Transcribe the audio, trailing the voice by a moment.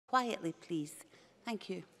Quietly, please. Thank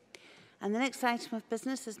you. And the next item of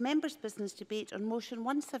business is members' business debate on motion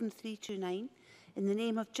 17329 in the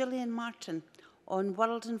name of Gillian Martin on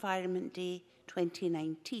World Environment Day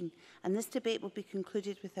 2019. And this debate will be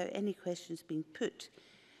concluded without any questions being put.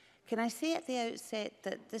 Can I say at the outset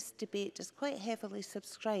that this debate is quite heavily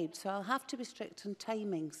subscribed, so I'll have to be strict on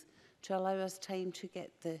timings to allow us time to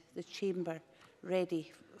get the chamber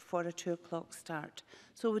ready for a 2 o'clock start.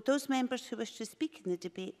 So would those members who wish to speak in the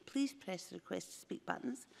debate please press the request to speak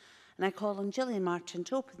buttons. And I call on Gillian Martin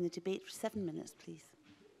to open the debate for 7 minutes, please.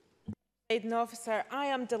 Presiding Officer, I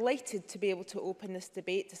am delighted to be able to open this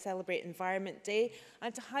debate to celebrate Environment Day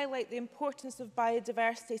and to highlight the importance of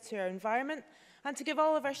biodiversity to our environment and to give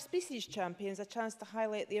all of our species champions a chance to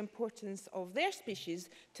highlight the importance of their species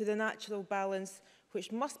to the natural balance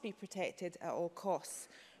which must be protected at all costs.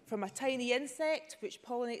 From a tiny insect which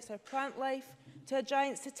pollinates our plant life to a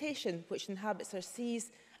giant cetacean which inhabits our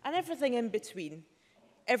seas and everything in between.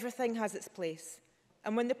 Everything has its place.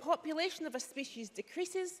 And when the population of a species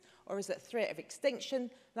decreases or is at threat of extinction,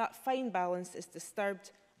 that fine balance is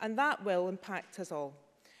disturbed, and that will impact us all.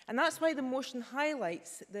 And that's why the motion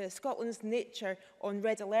highlights the Scotland's Nature on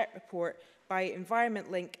Red Alert report by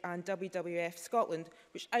Environment Link and WWF Scotland,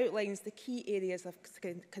 which outlines the key areas of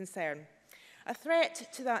concern. A threat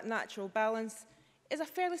to that natural balance is a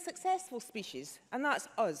fairly successful species, and that's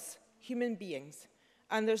us, human beings.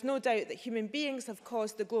 And there's no doubt that human beings have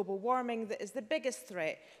caused the global warming that is the biggest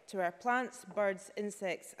threat to our plants, birds,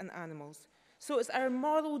 insects and animals. So it's our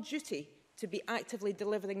moral duty to be actively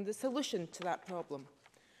delivering the solution to that problem.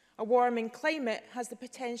 A warming climate has the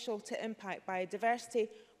potential to impact biodiversity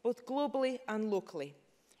both globally and locally.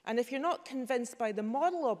 And if you're not convinced by the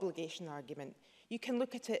moral obligation argument, you can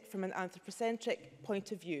look at it from an anthropocentric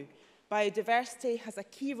point of view. Biodiversity has a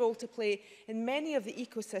key role to play in many of the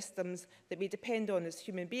ecosystems that we depend on as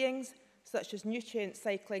human beings, such as nutrient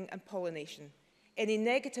cycling and pollination. Any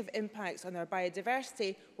negative impacts on our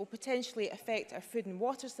biodiversity will potentially affect our food and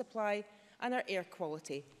water supply and our air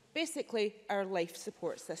quality, basically our life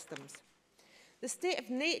support systems. The State of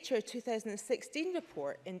Nature 2016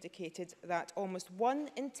 report indicated that almost 1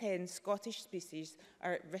 in 10 Scottish species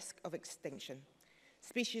are at risk of extinction.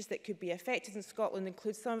 Species that could be affected in Scotland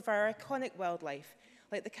include some of our iconic wildlife,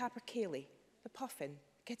 like the capercaillie, the puffin,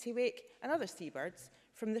 kittiwake and other seabirds,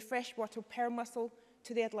 from the freshwater pearl mussel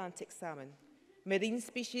to the Atlantic salmon. Marine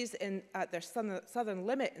species at their southern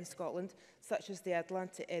limit in Scotland, such as the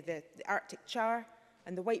Arctic char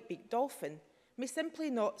and the white-beaked dolphin, may simply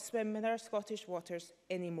not swim in our Scottish waters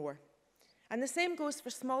anymore. And the same goes for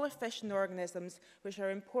smaller fish and organisms, which are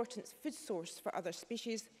an important food source for other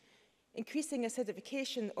species. Increasing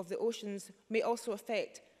acidification of the oceans may also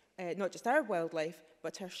affect not just our wildlife,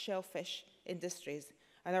 but our shellfish industries.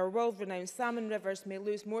 And our world-renowned salmon rivers may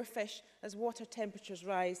lose more fish as water temperatures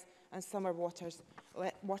rise and summer water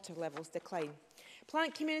levels decline.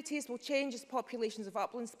 Plant communities will change as populations of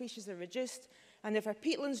upland species are reduced, and if our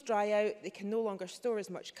peatlands dry out, they can no longer store as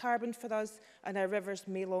much carbon for us, and our rivers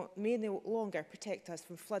may no longer protect us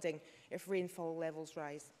from flooding if rainfall levels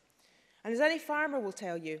rise. And as any farmer will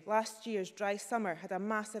tell you, last year's dry summer had a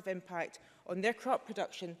massive impact on their crop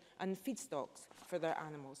production and feedstocks for their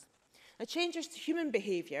animals. Now, changes to human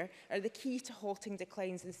behaviour are the key to halting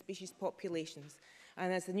declines in species populations,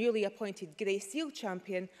 and as the newly appointed grey seal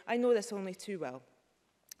champion, I know this only too well.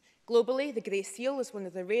 Globally, the grey seal is one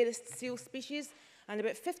of the rarest seal species, and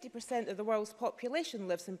about 50% of the world's population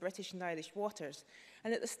lives in British and Irish waters.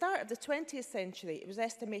 And at the start of the 20th century, it was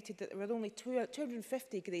estimated that there were only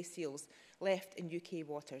 250 grey seals left in UK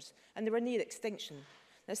waters, and they were near extinction.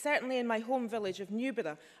 Now, certainly in my home village of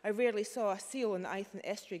Newborough, I rarely saw a seal in the Eython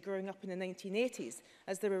estuary growing up in the 1980s,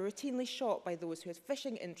 as they were routinely shot by those who had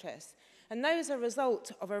fishing interests. And now, as a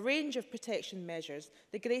result of a range of protection measures,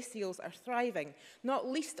 the grey seals are thriving, not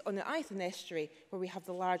least on the Eython estuary, where we have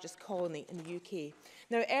the largest colony in the UK.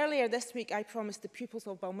 Now, earlier this week, I promised the pupils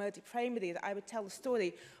of Balmildy Primary that I would tell the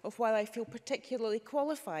story of why I feel particularly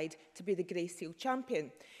qualified to be the grey seal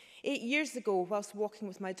champion. 8 years ago, whilst walking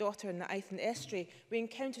with my daughter in the Eython estuary, we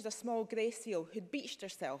encountered a small grey seal who'd beached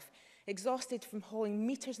herself, exhausted from hauling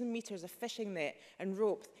metres and metres of fishing net and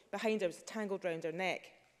rope behind her was tangled round her neck.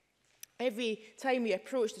 Every time we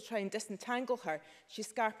approached to try and disentangle her, she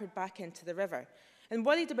scarpered back into the river. And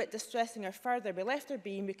worried about distressing her further, we left her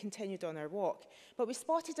be and we continued on our walk. But we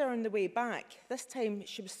spotted her on the way back. This time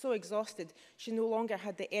she was so exhausted, she no longer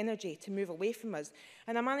had the energy to move away from us.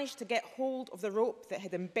 And I managed to get hold of the rope that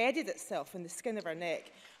had embedded itself in the skin of her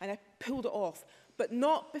neck, and I pulled it off, but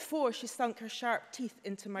not before she sunk her sharp teeth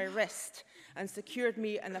into my wrist and secured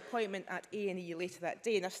me an appointment at A&E later that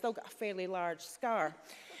day. And I've still got a fairly large scar.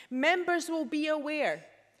 Members will be aware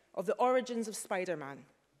of the origins of Spider-Man.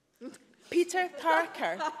 Peter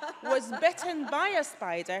Parker was bitten by a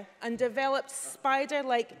spider and developed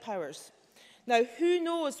spider-like powers. Now, who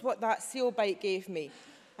knows what that seal bite gave me?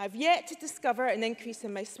 I've yet to discover an increase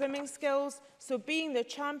in my swimming skills, so being their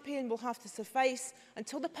champion will have to suffice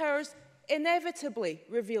until the powers inevitably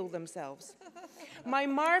reveal themselves. My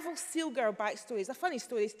Marvel Seal Girl backstory is a funny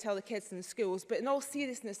story to tell the kids in the schools, but in all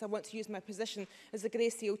seriousness, I want to use my position as a Grey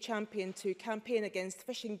Seal champion to campaign against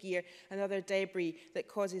fishing gear and other debris that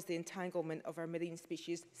causes the entanglement of our marine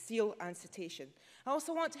species, seal and cetacean. I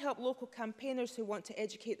also want to help local campaigners who want to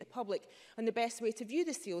educate the public on the best way to view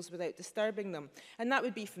the seals without disturbing them. And that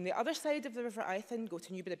would be from the other side of the River Eithin, go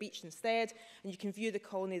to Newborough Beach instead, and you can view the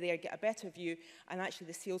colony there, get a better view, and actually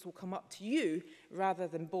the seals will come up to you rather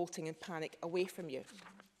than bolting in panic away from you.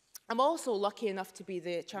 I'm also lucky enough to be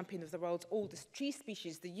the champion of the world's oldest tree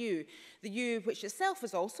species, the yew. The yew, which itself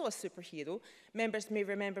is also a superhero. Members may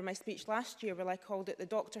remember my speech last year where I called it the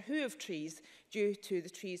Doctor Who of trees, due to the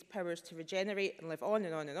tree's powers to regenerate and live on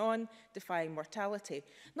and on and on, defying mortality.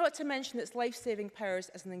 Not to mention its life-saving powers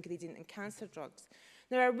as an ingredient in cancer drugs.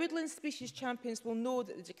 Now, our woodland species champions will know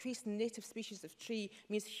that the decrease in native species of tree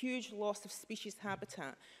means huge loss of species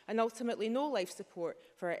habitat and ultimately no life support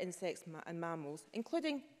for our insects and mammals,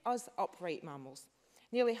 including us upright mammals.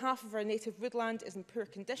 Nearly half of our native woodland is in poor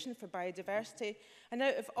condition for biodiversity, and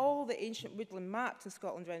out of all the ancient woodland mapped in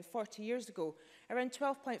Scotland around 40 years ago, around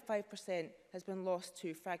 12.5% has been lost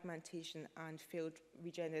to fragmentation and failed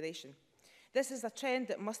regeneration. This is a trend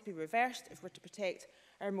that must be reversed if we're to protect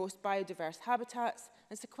our most biodiverse habitats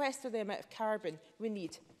and sequester the amount of carbon we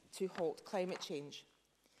need to halt climate change.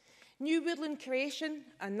 New woodland creation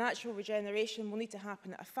and natural regeneration will need to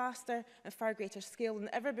happen at a faster and far greater scale than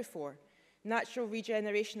ever before. Natural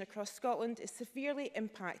regeneration across Scotland is severely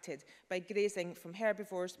impacted by grazing from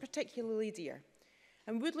herbivores, particularly deer.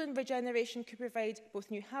 And woodland regeneration could provide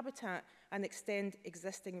both new habitat and extend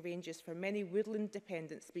existing ranges for many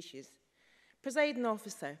woodland-dependent species. Presiding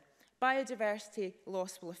Officer, biodiversity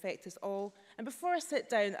loss will affect us all. And before I sit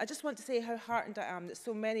down, I just want to say how heartened I am that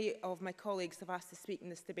so many of my colleagues have asked to speak in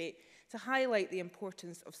this debate to highlight the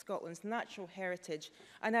importance of Scotland's natural heritage.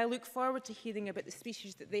 And I look forward to hearing about the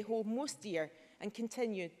species that they hold most dear and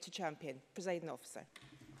continue to champion. Presiding Officer.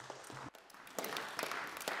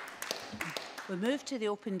 We move to the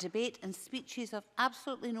open debate and speeches of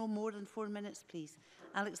absolutely no more than 4 minutes, please.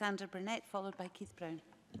 Alexander Burnett, followed by Keith Brown.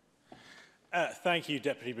 Thank you,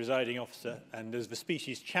 Deputy Presiding Officer. And as the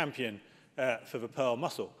species champion for the pearl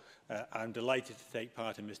mussel, I'm delighted to take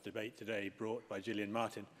part in this debate today brought by Gillian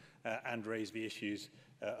Martin and raise the issues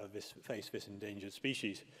of this endangered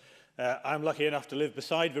species. I'm lucky enough to live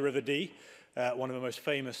beside the River Dee, one of the most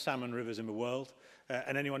famous salmon rivers in the world.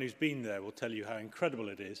 And anyone who's been there will tell you how incredible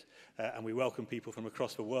it is. And we welcome people from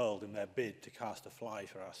across the world in their bid to cast a fly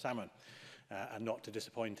for our salmon. And not to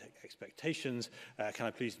disappoint expectations, can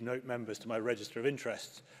I please note members to my register of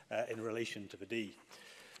interests in relation to the Dee.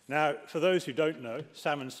 Now, for those who don't know,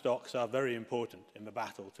 salmon stocks are very important in the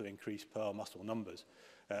battle to increase pearl mussel numbers,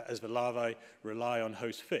 as the larvae rely on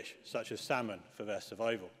host fish, such as salmon, for their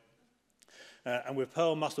survival. And with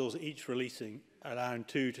pearl mussels each releasing around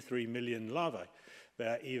 2 to 3 million larvae,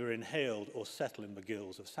 they're either inhaled or settle in the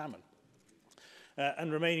gills of salmon.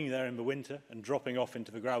 And remaining there in the winter and dropping off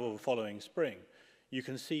into the gravel the following spring, you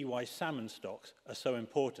can see why salmon stocks are so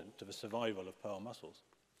important to the survival of pearl mussels.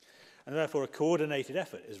 And therefore, a coordinated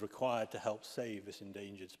effort is required to help save this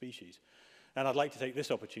endangered species. And I'd like to take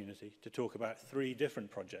this opportunity to talk about 3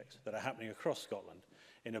 different projects that are happening across Scotland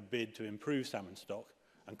in a bid to improve salmon stock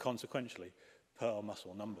and, consequently, pearl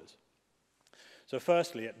mussel numbers. So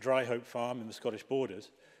firstly, at Dryhope Farm in the Scottish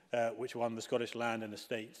Borders, which won the Scottish Land and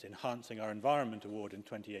Estates Enhancing Our Environment Award in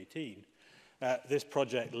 2018, this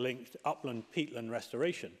project linked upland peatland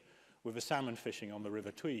restoration with the salmon fishing on the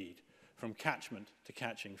River Tweed, from catchment to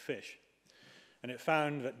catching fish. And it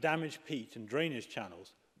found that damaged peat and drainage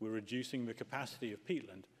channels were reducing the capacity of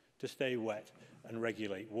peatland to stay wet and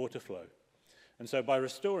regulate water flow. And so by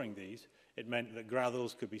restoring these, it meant that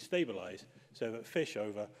gravels could be stabilised so that fish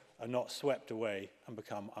over are not swept away and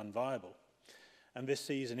become unviable. And this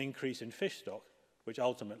sees an increase in fish stock, which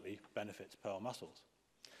ultimately benefits pearl mussels.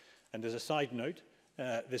 And as a side note,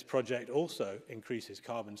 this project also increases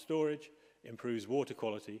carbon storage, improves water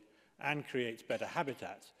quality, and creates better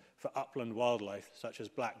habitats for upland wildlife such as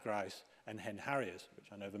black grouse and hen harriers, which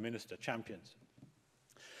I know the Minister champions.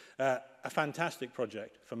 A fantastic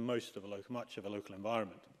project for much of the local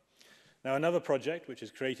environment. Now, another project which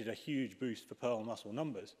has created a huge boost for pearl mussel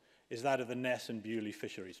numbers is that of the Ness and Bewley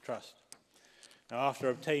Fisheries Trust. Now, after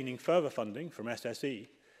obtaining further funding from SSE,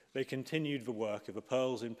 they continued the work of a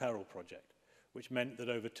Pearls in Peril project, which meant that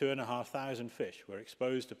over 2,500 fish were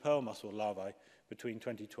exposed to pearl mussel larvae between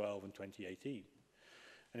 2012 and 2018.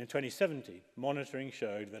 And in 2017, monitoring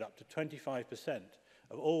showed that up to 25%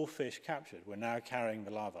 of all fish captured were now carrying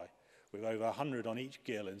the larvae, with over 100 on each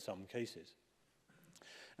gill in some cases.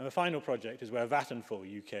 And the final project is where Vattenfall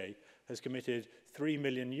UK has committed €3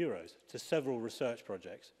 million to several research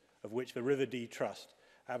projects, of which the River Dee Trust,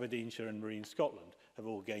 Aberdeenshire and Marine Scotland have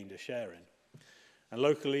all gained a share in. And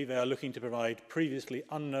locally, they are looking to provide previously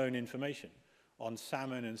unknown information on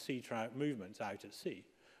salmon and sea trout movements out at sea,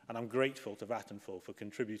 and I'm grateful to Vattenfall for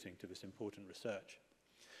contributing to this important research.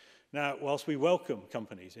 Now, whilst we welcome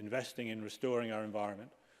companies investing in restoring our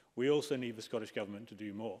environment, we also need the Scottish Government to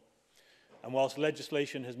do more. And whilst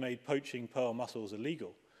legislation has made poaching pearl mussels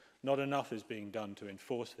illegal, not enough is being done to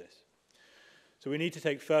enforce this. So we need to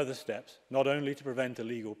take further steps, not only to prevent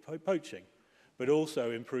illegal poaching, but also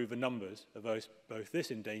improve the numbers of both this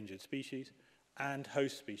endangered species and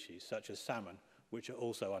host species, such as salmon, which are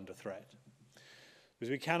also under threat. Because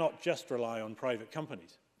we cannot just rely on private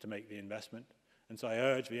companies to make the investment, and so I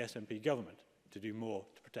urge the SNP government to do more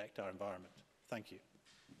to protect our environment. Thank you.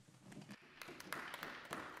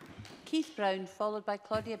 Keith Brown, followed by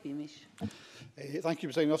Claudia Beamish. Thank you,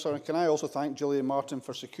 Presiding Officer. And can I also thank Gillian Martin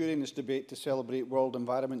for securing this debate to celebrate World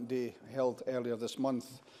Environment Day held earlier this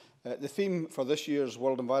month. The theme for this year's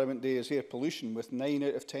World Environment Day is air pollution, with 9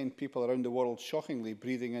 out of 10 people around the world shockingly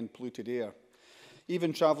breathing in polluted air.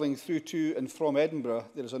 Even travelling through to and from Edinburgh,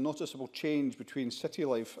 there is a noticeable change between city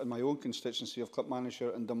life and my own constituency of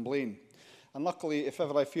Clackmannanshire and Dunblane. And luckily, if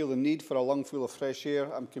ever I feel the need for a lungful of fresh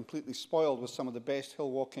air, I'm completely spoiled with some of the best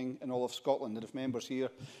hill walking in all of Scotland. And if members here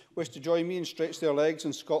wish to join me and stretch their legs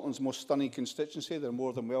in Scotland's most stunning constituency, they're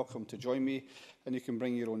more than welcome to join me, and you can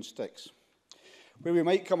bring your own sticks. Where we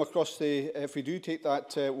might come across if we do take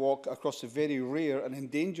that walk across the very rare and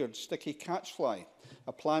endangered sticky catchfly,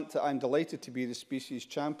 a plant that I'm delighted to be the species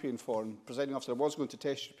champion for. And, Presiding Officer, I was going to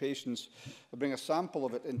test your patience and bring a sample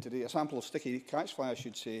of it in today, a sample of sticky catchfly, I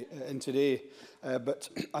should say, in today. But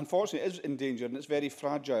unfortunately, it is endangered and it's very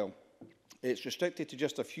fragile. It's restricted to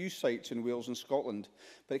just a few sites in Wales and Scotland,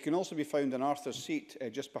 but it can also be found in Arthur's Seat,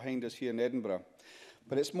 just behind us here in Edinburgh.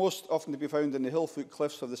 But it's most often to be found in the hillfoot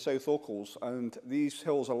cliffs of the South Ochils, and these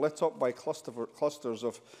hills are lit up by clusters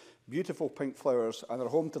of beautiful pink flowers and are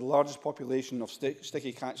home to the largest population of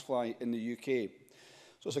sticky catchfly in the UK.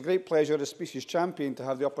 So it's a great pleasure as species champion to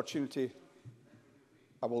have the opportunity.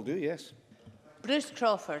 I will do, yes. Bruce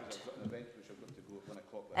Crawford.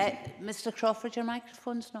 Mr Crawford, your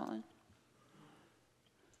microphone's not on.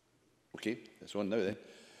 Okay, it's on now then.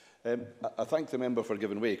 I thank the member for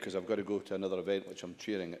giving way, because I've got to go to another event which I'm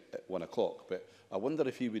chairing at 1 o'clock. But I wonder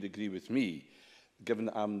if he would agree with me, given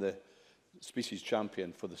that I'm the species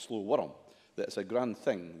champion for the slow worm, that it's a grand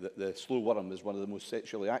thing that the slow worm is one of the most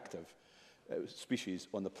sexually active species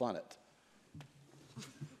on the planet.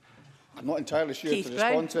 I'm not entirely sure to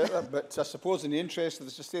respond to it, but I suppose in the interest of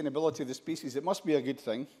the sustainability of the species, it must be a good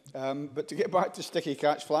thing. But to get back to sticky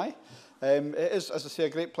catchfly, it is, as I say, a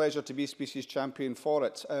great pleasure to be species champion for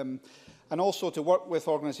it. And also to work with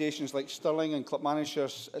organisations like Stirling and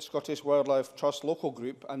Clackmannanshire Scottish Wildlife Trust Local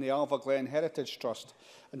Group and the Alva Glen Heritage Trust,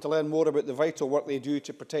 and to learn more about the vital work they do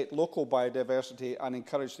to protect local biodiversity and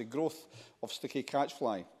encourage the growth of sticky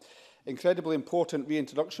catchfly. Incredibly important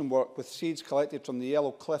reintroduction work with seeds collected from the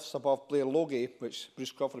yellow cliffs above Blair Logie, which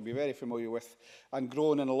Bruce Crawford will be very familiar with, and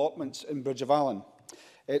grown in allotments in Bridge of Allen.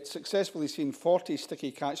 It's successfully seen 40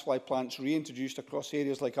 sticky catchfly plants reintroduced across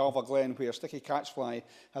areas like Alva Glen, where sticky catchfly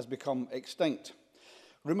has become extinct.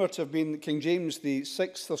 Rumoured to have been King James VI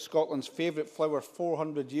of Scotland's favourite flower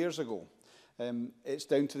 400 years ago. It's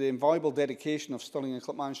down to the invaluable dedication of Stirling and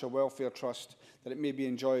Clackmannanshire Welfare Trust that it may be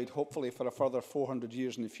enjoyed, hopefully, for a further 400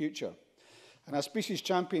 years in the future. And as species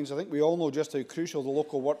champions, I think we all know just how crucial the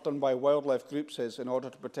local work done by wildlife groups is in order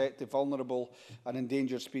to protect the vulnerable and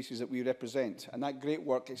endangered species that we represent. And that great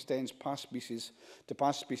work extends past species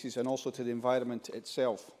and also to the environment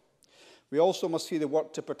itself. We also must see the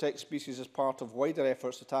work to protect species as part of wider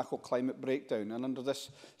efforts to tackle climate breakdown. And under this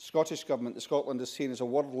Scottish Government, Scotland is seen as a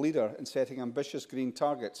world leader in setting ambitious green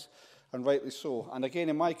targets, and rightly so. And again,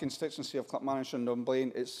 in my constituency of Clackmannanshire and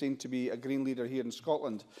Dunblane, it's seen to be a green leader here in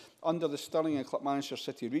Scotland. Under the Stirling and Clackmannanshire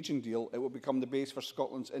City Region deal, it will become the base for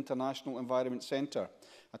Scotland's International Environment Centre,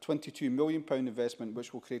 a £22 million investment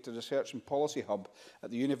which will create a research and policy hub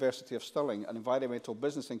at the University of Stirling, an environmental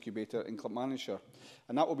business incubator in Clackmannanshire.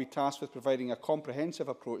 And that will be tasked with providing a comprehensive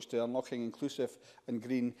approach to unlocking inclusive and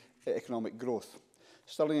green economic growth.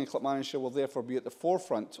 Stirling and Clackmannanshire will therefore be at the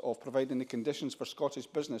forefront of providing the conditions for Scottish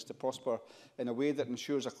business to prosper in a way that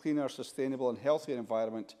ensures a cleaner, sustainable and healthier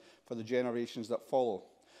environment for the generations that follow.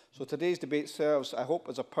 So today's debate serves, I hope,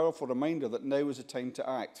 as a powerful reminder that now is the time to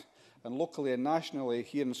act. And locally and nationally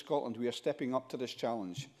here in Scotland, we are stepping up to this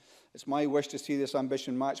challenge. It's my wish to see this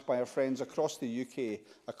ambition matched by our friends across the UK,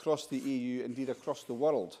 across the EU, indeed across the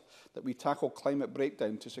world, that we tackle climate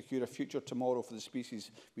breakdown to secure a future tomorrow for the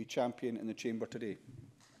species we champion in the Chamber today.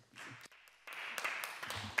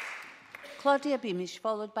 Claudia Beamish,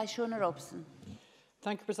 followed by Shona Robson.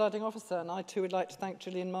 Thank you, Presiding Officer, and I too would like to thank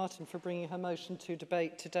Gillian Martin for bringing her motion to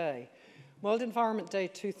debate today. World Environment Day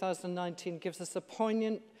 2019 gives us a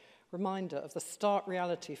poignant reminder of the stark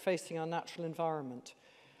reality facing our natural environment.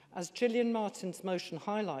 As Gillian Martin's motion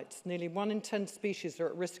highlights, nearly 1 in 10 species are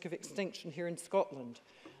at risk of extinction here in Scotland,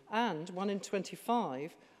 and 1 in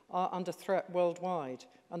 25 are under threat worldwide,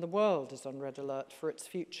 and the world is on red alert for its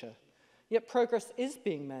future. Yet progress is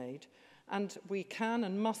being made, and we can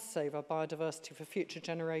and must save our biodiversity for future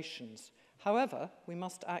generations. However, we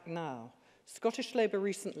must act now. Scottish Labour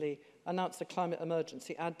recently announced a climate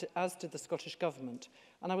emergency, as did the Scottish Government,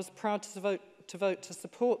 and I was proud to vote to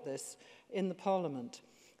support this in the Parliament.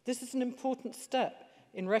 This is an important step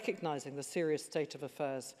in recognising the serious state of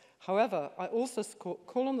affairs. However, I also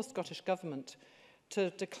call on the Scottish Government to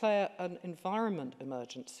declare an environment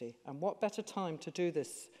emergency, and what better time to do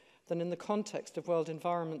this than in the context of World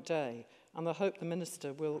Environment Day, and I hope the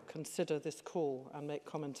Minister will consider this call and make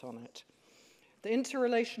comment on it. The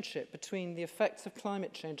interrelationship between the effects of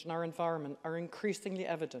climate change and our environment are increasingly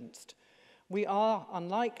evidenced. We are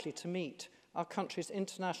unlikely to meet our country's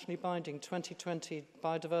internationally binding 2020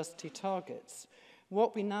 biodiversity targets.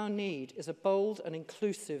 What we now need is a bold and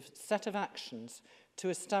inclusive set of actions to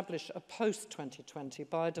establish a post-2020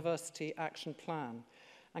 biodiversity action plan.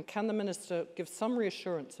 And can the Minister give some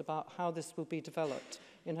reassurance about how this will be developed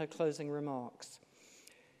in her closing remarks?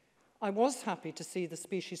 I was happy to see the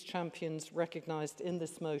species champions recognised in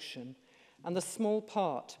this motion and the small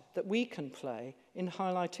part that we can play in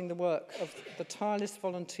highlighting the work of the tireless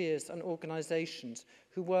volunteers and organisations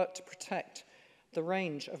who work to protect the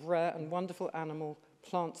range of rare and wonderful animal,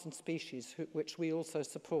 plants and species which we also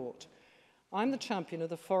support. I'm the champion of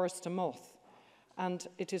the forester moth, and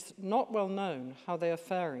it is not well known how they are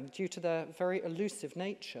faring due to their very elusive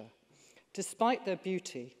nature. Despite their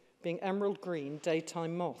beauty, being emerald green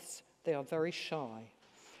daytime moths, they are very shy.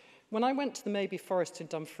 When I went to the Maybe Forest in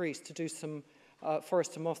Dumfries to do some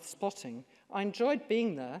forester moth spotting, I enjoyed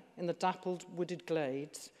being there in the dappled wooded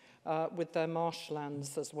glades with their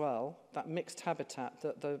marshlands as well, that mixed habitat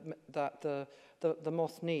that the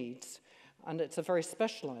moth needs, and it's a very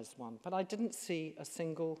specialised one, but I didn't see a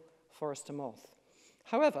single forester moth.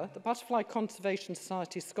 However, the Butterfly Conservation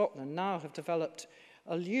Society Scotland now have developed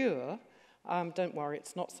a lure. Don't worry,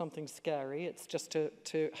 it's not something scary. It's just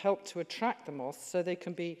to help to attract the moths so they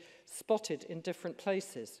can be spotted in different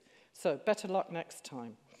places. So better luck next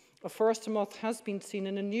time. A forester moth has been seen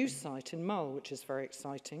in a new site in Mull, which is very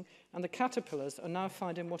exciting, and the caterpillars are now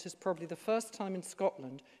finding what is probably the first time in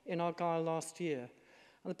Scotland in Argyll last year.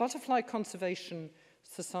 And the Butterfly Conservation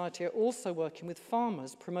Society are also working with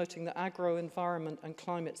farmers promoting the Agro-Environment and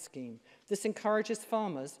Climate Scheme. This encourages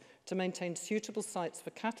farmers to maintain suitable sites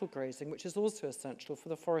for cattle grazing, which is also essential for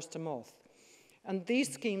the forester moth. And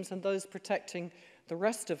these schemes and those protecting the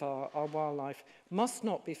rest of our wildlife must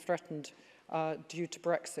not be threatened due to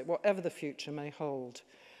Brexit, whatever the future may hold.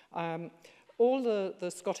 All the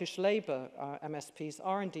Scottish Labour MSPs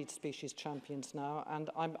are indeed species champions now, and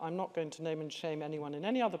I'm not going to name and shame anyone in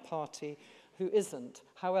any other party who isn't.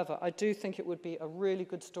 However, I do think it would be a really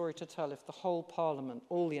good story to tell if the whole Parliament,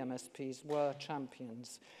 all the MSPs, were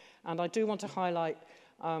champions. And I do want to highlight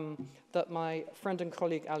that my friend and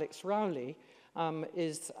colleague Alex Rowley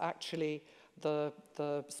is actually the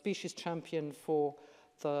species champion for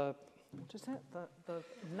the, what is it?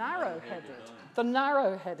 The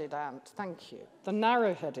narrow-headed ant, thank you. The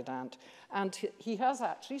narrow-headed ant. And he has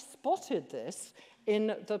actually spotted this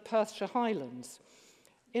in the Perthshire Highlands.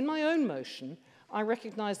 In my own motion, I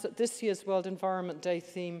recognise that this year's World Environment Day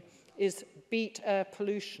theme is Beat Air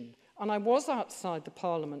Pollution. And I was outside the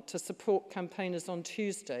Parliament to support campaigners on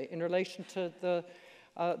Tuesday in relation to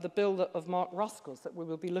the bill of Mark Ruskell's that we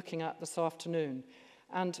will be looking at this afternoon.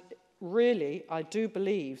 And really, I do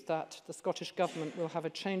believe that the Scottish Government will have a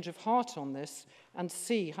change of heart on this and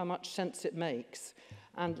see how much sense it makes.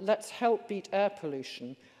 And let's help beat air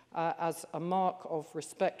pollution as a mark of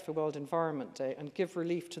respect for World Environment Day and give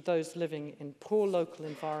relief to those living in poor local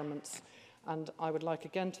environments And I would like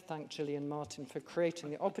again to thank Gillian Martin for creating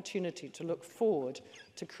the opportunity to look forward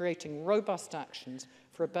to creating robust actions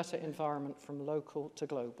for a better environment from local to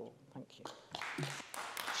global. Thank you.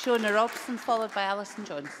 Shona Robson, followed by Alison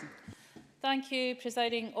Johnson. Thank you,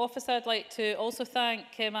 Presiding Officer. I'd like to also thank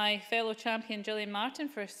my fellow champion Gillian Martin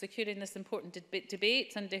for securing this important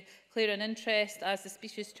debate and declare an interest as the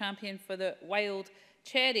species champion for the wild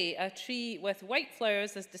cherry, a tree with white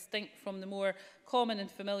flowers as distinct from the more common and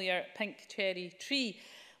familiar pink cherry tree.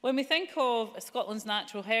 When we think of Scotland's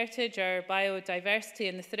natural heritage, our biodiversity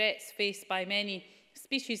and the threats faced by many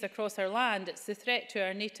species across our land, it's the threat to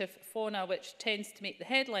our native fauna which tends to make the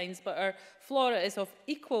headlines, but our flora is of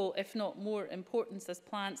equal, if not more, importance as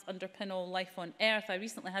plants underpin all life on Earth. I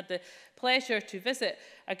recently had the pleasure to visit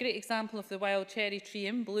a great example of the wild cherry tree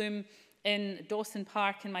in bloom in Dawson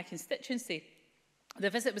Park in my constituency. The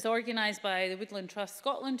visit was organised by the Woodland Trust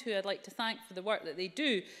Scotland, who I'd like to thank for the work that they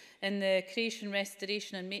do in the creation,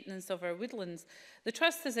 restoration and maintenance of our woodlands. The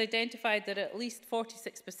Trust has identified that at least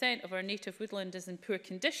 46% of our native woodland is in poor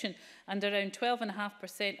condition, and around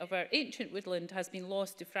 12.5% of our ancient woodland has been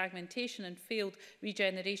lost to fragmentation and failed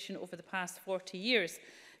regeneration over the past 40 years.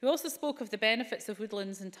 We also spoke of the benefits of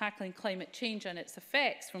woodlands in tackling climate change and its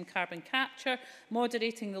effects, from carbon capture,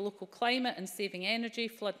 moderating the local climate and saving energy,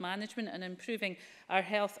 flood management and improving our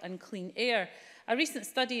health and clean air. A recent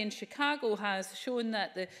study in Chicago has shown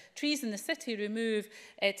that the trees in the city remove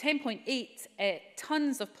 10.8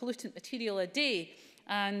 tonnes of pollutant material a day.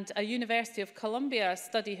 And a University of Columbia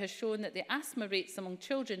study has shown that the asthma rates among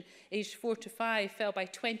children aged 4 to 5 fell by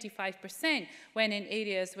 25% when in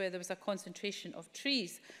areas where there was a concentration of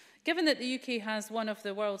trees. Given that the UK has one of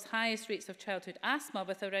the world's highest rates of childhood asthma,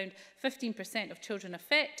 with around 15% of children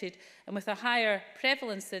affected, and with a higher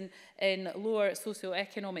prevalence in lower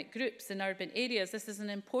socioeconomic groups in urban areas, this is an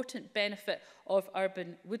important benefit of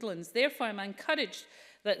urban woodlands. Therefore, I'm encouraged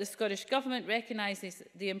that the Scottish Government recognises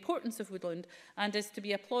the importance of woodland and is to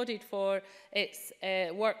be applauded for its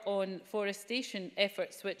work on forestation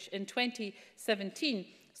efforts, which in 2017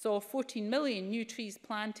 saw 14 million new trees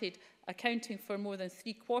planted, accounting for more than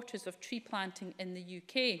 3/4 of tree planting in the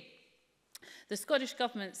UK. The Scottish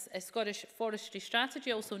Government's Scottish Forestry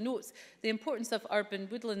Strategy also notes the importance of urban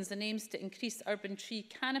woodlands and aims to increase urban tree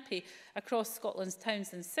canopy across Scotland's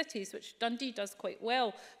towns and cities, which Dundee does quite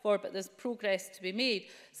well for, but there's progress to be made.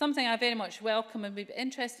 Something I very much welcome, and would be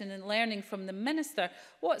interested in learning from the Minister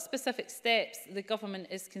what specific steps the Government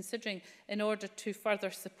is considering in order to further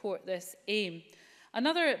support this aim.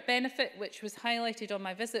 Another benefit which was highlighted on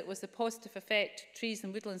my visit was the positive effect trees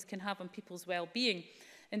and woodlands can have on people's well-being.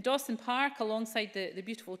 In Dawson Park, alongside the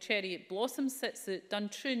beautiful cherry blossoms, sits the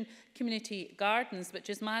Duntroon Community Gardens, which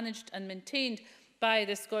is managed and maintained by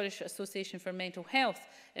the Scottish Association for Mental Health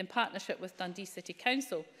in partnership with Dundee City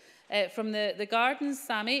Council. From the gardens,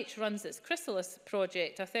 Sam H runs its Chrysalis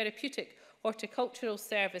project, a therapeutic horticultural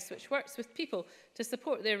service which works with people to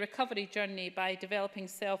support their recovery journey by developing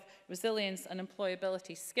self-resilience and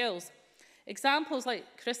employability skills. Examples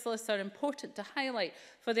like Chrysalis are important to highlight,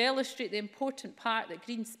 for they illustrate the important part that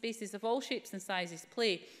green spaces of all shapes and sizes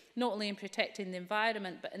play, not only in protecting the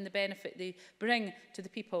environment, but in the benefit they bring to the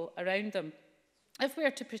people around them. If we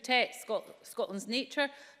are to protect Scotland's nature,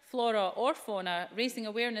 flora or fauna, raising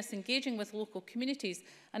awareness, engaging with local communities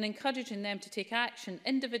and encouraging them to take action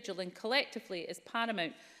individually and collectively is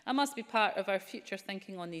paramount and must be part of our future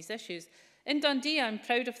thinking on these issues. In Dundee, I'm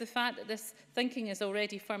proud of the fact that this thinking is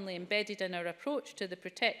already firmly embedded in our approach to the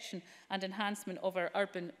protection and enhancement of our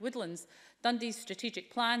urban woodlands. Dundee's strategic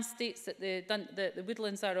plan states that the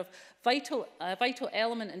woodlands are a vital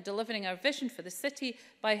element in delivering our vision for the city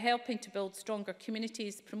by helping to build stronger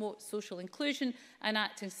communities, promote social inclusion and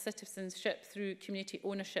active citizenship through community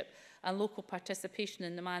ownership and local participation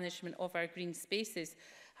in the management of our green spaces.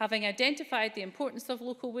 Having identified the importance of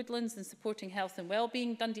local woodlands in supporting health and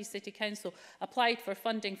well-being, Dundee City Council applied for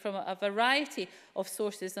funding from a variety of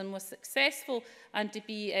sources and was successful, and to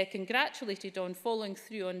be congratulated on following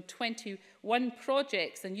through on 21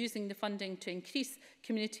 projects and using the funding to increase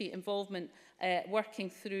community involvement, working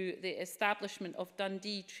through the establishment of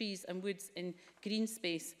Dundee Trees and Woods in Green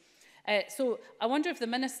Space. So I wonder if the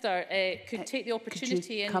Minister could take the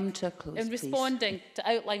opportunity in responding to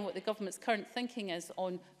outline what the Government's current thinking is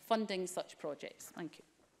on funding such projects. Thank you.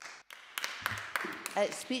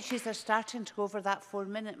 Speeches are starting to go over that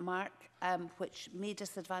 4-minute mark, which may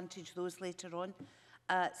disadvantage those later on.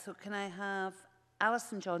 So can I have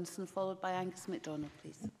Alison Johnson, followed by Angus MacDonald,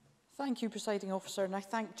 please? Thank you, Presiding Officer, and I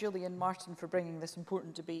thank Gillian Martin for bringing this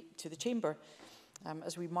important debate to the Chamber.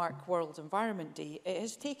 as we mark World Environment Day. It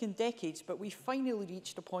has taken decades, but we've finally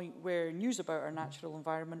reached a point where news about our natural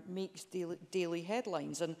environment makes daily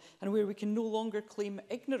headlines, and where we can no longer claim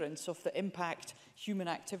ignorance of the impact human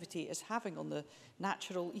activity is having on the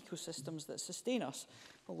natural ecosystems that sustain us,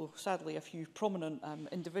 although sadly a few prominent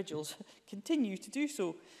individuals continue to do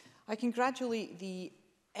so. I congratulate the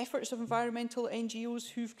efforts of environmental NGOs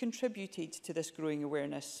who've contributed to this growing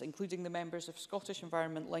awareness, including the members of Scottish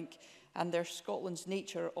Environment Link and their Scotland's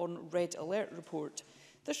Nature on Red Alert report.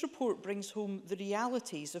 This report brings home the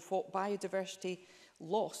realities of what biodiversity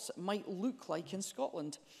loss might look like in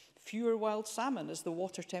Scotland. Fewer wild salmon as the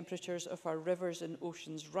water temperatures of our rivers and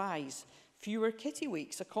oceans rise. Fewer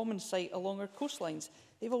kittiwakes, a common sight along our coastlines.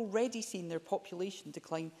 They've already seen their population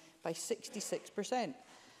decline by 66%.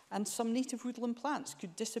 And some native woodland plants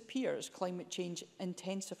could disappear as climate change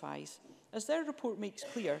intensifies. As their report makes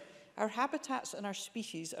clear, our habitats and our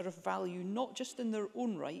species are of value not just in their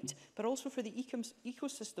own right, but also for the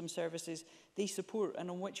ecosystem services they support and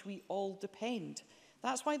on which we all depend.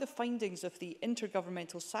 That's why the findings of the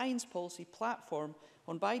Intergovernmental Science Policy Platform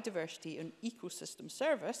on Biodiversity and Ecosystem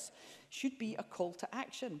Service should be a call to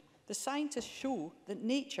action. The scientists show that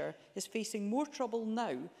nature is facing more trouble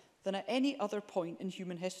now than at any other point in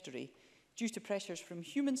human history, due to pressures from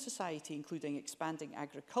human society, including expanding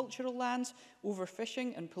agricultural lands,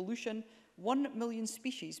 overfishing and pollution. 1 million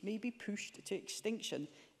species may be pushed to extinction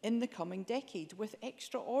in the coming decade, with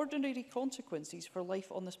extraordinary consequences for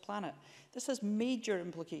life on this planet. This has major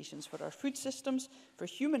implications for our food systems, for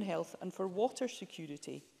human health and for water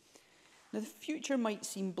security. Now, the future might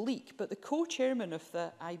seem bleak, but the co-chairman of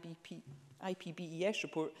the IPBES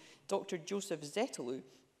report, Dr. Joseph Zetelu,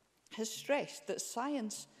 has stressed that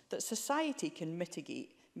society can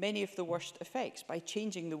mitigate many of the worst effects by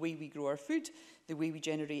changing the way we grow our food, the way we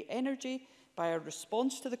generate energy, by our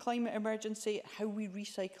response to the climate emergency, how we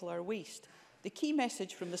recycle our waste. The key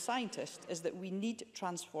message from the scientist is that we need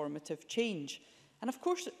transformative change. And of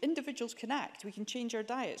course, individuals can act. We can change our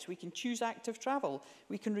diets, we can choose active travel,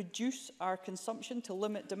 we can reduce our consumption to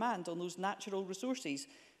limit demand on those natural resources.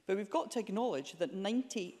 But we've got to acknowledge that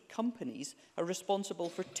 90 companies are responsible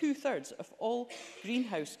for 2/3 of all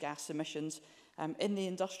greenhouse gas emissions in the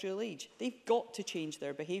industrial age. They've got to change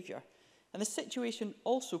their behaviour. And the situation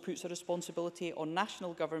also puts a responsibility on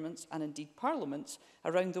national governments and indeed parliaments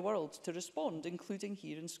around the world to respond, including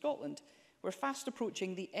here in Scotland. We're fast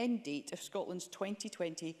approaching the end date of Scotland's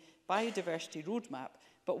 2020 biodiversity roadmap,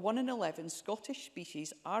 but 1 in 11 Scottish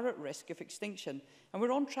species are at risk of extinction, and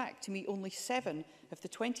we're on track to meet only 7 of the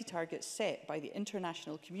 20 targets set by the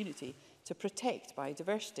international community to protect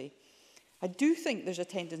biodiversity. I do think there's a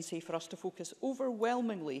tendency for us to focus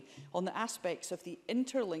overwhelmingly on the aspects of the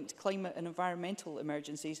interlinked climate and environmental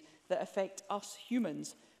emergencies that affect us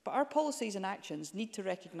humans, but our policies and actions need to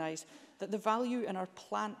recognise that the value in our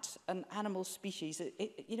plant and animal species,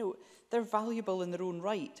 they're valuable in their own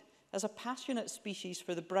right. As a passionate species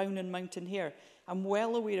for the brown and mountain hare, I'm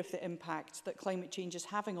well aware of the impact that climate change is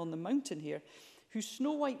having on the mountain hare, whose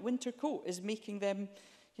snow-white winter coat is making them,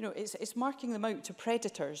 it's marking them out to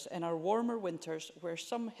predators in our warmer winters where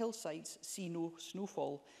some hillsides see no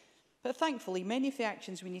snowfall. But thankfully, many of the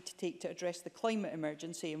actions we need to take to address the climate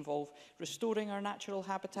emergency involve restoring our natural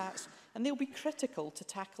habitats, and they'll be critical to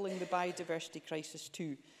tackling the biodiversity crisis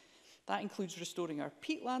too. That includes restoring our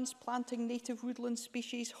peatlands, planting native woodland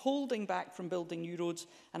species, holding back from building new roads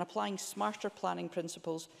and applying smarter planning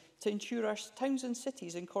principles to ensure our towns and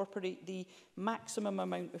cities incorporate the maximum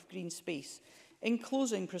amount of green space. In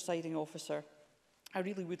closing, Presiding Officer, I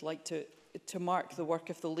really would like to mark the work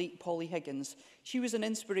of the late Polly Higgins. She was an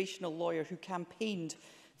inspirational lawyer who campaigned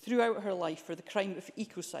throughout her life for the crime of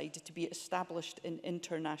ecocide to be established in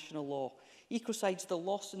international law. Ecocide's the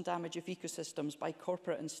loss and damage of ecosystems by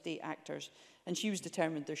corporate and state actors, and she was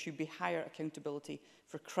determined there should be higher accountability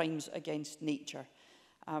for crimes against nature.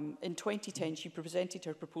 In 2010, she presented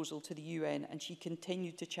her proposal to the UN, and she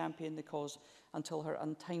continued to champion the cause until her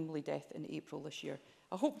untimely death in April this year.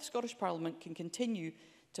 I hope the Scottish Parliament can continue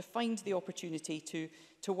to find the opportunity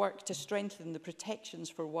to work to strengthen the protections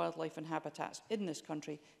for wildlife and habitats in this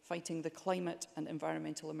country, fighting the climate and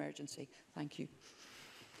environmental emergency. Thank you.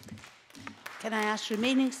 Can I ask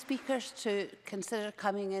remaining speakers to consider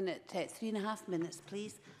coming in at 3.5 minutes,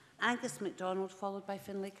 please? Angus MacDonald, followed by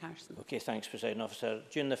Finlay Carson. Okay, thanks, Presiding Officer.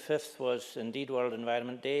 June the 5th was indeed World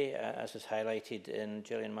Environment Day, as is highlighted in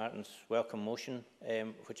Gillian Martin's welcome motion,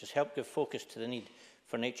 which has helped give focus to the need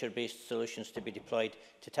for nature-based solutions to be deployed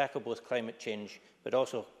to tackle both climate change, but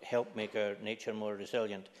also help make our nature more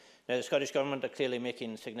resilient. Now, the Scottish Government are clearly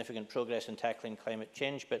making significant progress in tackling climate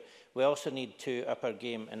change, but we also need to up our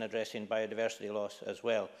game in addressing biodiversity loss as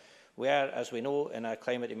well. We are, as we know, in a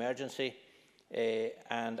climate emergency,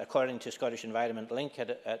 and according to Scottish Environment Link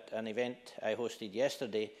at an event I hosted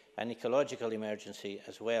yesterday, an ecological emergency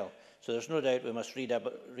as well. So there's no doubt we must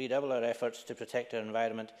redouble our efforts to protect our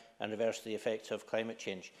environment and reverse the effects of climate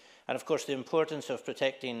change. And of course, the importance of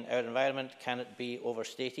protecting our environment cannot be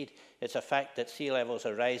overstated. It's a fact that sea levels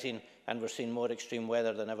are rising and we're seeing more extreme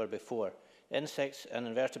weather than ever before. Insects and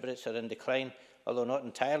invertebrates are in decline, although not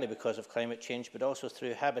entirely because of climate change, but also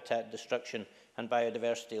through habitat destruction and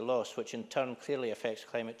biodiversity loss, which in turn clearly affects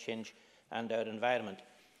climate change and our environment.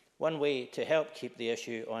 One way to help keep the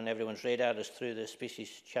issue on everyone's radar is through the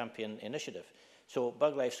Species Champion initiative. So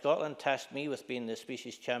BugLife Scotland tasked me with being the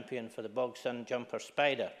species champion for the bog sun jumper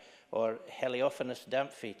spider, or Heliophanus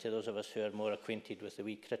damphi to those of us who are more acquainted with the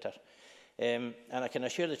wee critter. And I can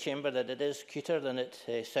assure the Chamber that it is cuter than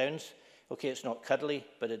it sounds. Okay, it's not cuddly,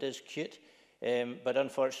 but it is cute. But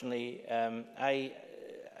unfortunately,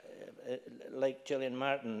 like Gillian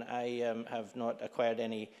Martin, I have not acquired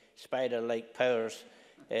any spider-like powers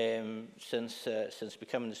since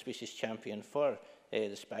becoming the species champion for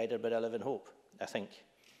the spider, but I live in hope, I think.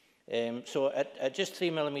 So at just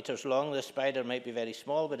 3 millimetres long, the spider might be very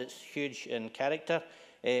small, but it's huge in character,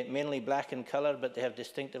 mainly black in colour, but they have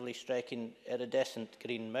distinctively striking iridescent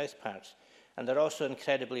green mouthparts. And they're also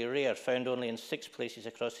incredibly rare, found only in 6 places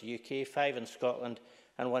across the UK, 5 in Scotland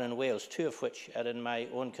and 1 in Wales, 2 of which are in my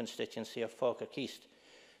own constituency of Falkirk East.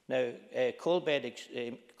 Now, coal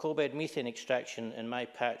bed methane extraction in my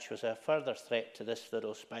patch was a further threat to this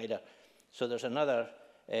little spider. So that's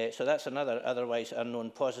another otherwise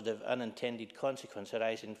unknown positive unintended consequence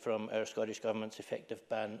arising from our Scottish Government's effective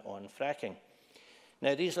ban on fracking.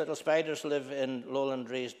 Now, these little spiders live in lowland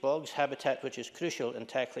raised bogs, habitat which is crucial in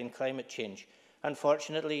tackling climate change.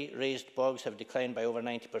 Unfortunately, raised bogs have declined by over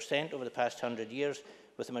 90% over the past 100 years,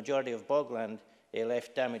 with the majority of bogland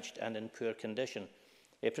left damaged and in poor condition.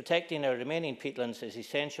 Protecting our remaining peatlands is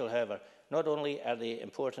essential, however. Not only are they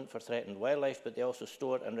important for threatened wildlife, but they also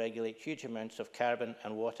store and regulate huge amounts of carbon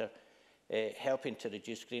and water, helping to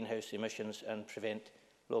reduce greenhouse emissions and prevent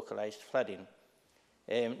localised flooding.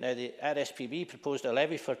 Now, the RSPB proposed a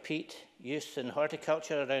levy for peat use in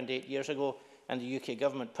horticulture around 8 years ago, and the UK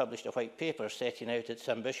Government published a white paper setting out its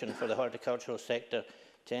ambition for the horticultural sector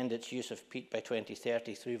to end its use of peat by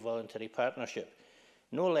 2030 through voluntary partnership.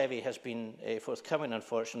 No levy has been forthcoming,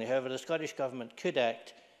 unfortunately. However, the Scottish Government could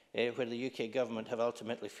act where the UK Government have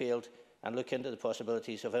ultimately failed and look into the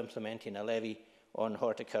possibilities of implementing a levy on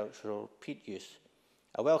horticultural peat use.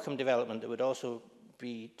 A welcome development that would also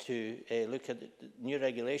be to look at new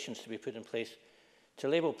regulations to be put in place to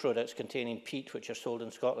label products containing peat which are sold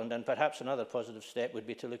in Scotland, and perhaps another positive step would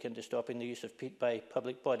be to look into stopping the use of peat by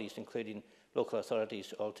public bodies, including local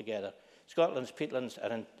authorities altogether. Scotland's peatlands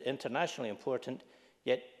are internationally important,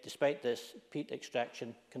 yet despite this, peat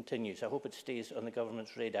extraction continues. I hope it stays on the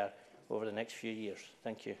Government's radar over the next few years.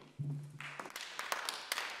 Thank you.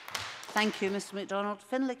 Thank you, Mr MacDonald.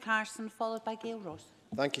 Finlay Carson, followed by Gail Ross.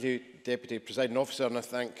 Thank you, Deputy Presiding Officer, and I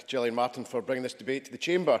thank Gillian Martin for bringing this debate to the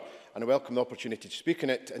Chamber, and I welcome the opportunity to speak in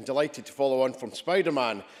it, and delighted to follow on from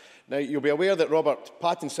Spider-Man. Now, you'll be aware that Robert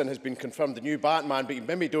Pattinson has been confirmed the new Batman, but you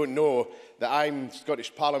maybe don't know that I'm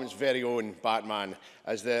Scottish Parliament's very own Batman,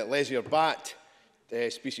 as the Leslier Bat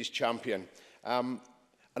species champion. And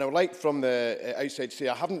I would like from the outside to say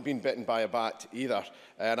I haven't been bitten by a bat either,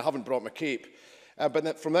 and I haven't brought my cape.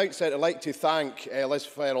 But from the outset, I'd like to thank Liz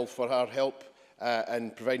Farrell for her help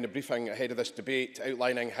in providing a briefing ahead of this debate,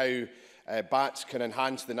 outlining how bats can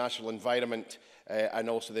enhance the natural environment and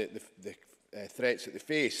also the threats that they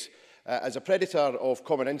face. As a predator of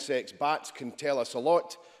common insects, bats can tell us a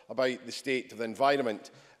lot about the state of the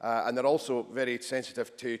environment, and they're also very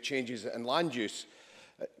sensitive to changes in land use.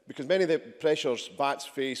 Because many of the pressures bats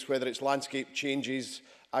face, whether it's landscape changes,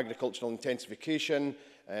 agricultural intensification,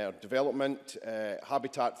 development,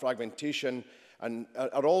 habitat fragmentation, and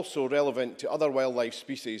are also relevant to other wildlife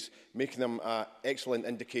species, making them an excellent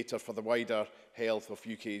indicator for the wider health of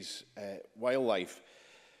UK's wildlife.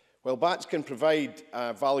 While bats can provide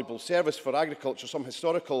a valuable service for agriculture, some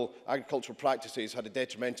historical agricultural practices had a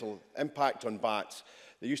detrimental impact on bats.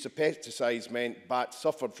 The use of pesticides meant bats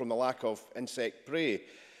suffered from the lack of insect prey.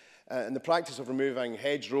 And the practice of removing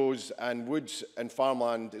hedgerows and woods in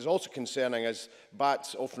farmland is also concerning, as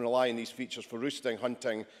bats often rely on these features for roosting,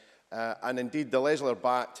 hunting, and indeed the Leslier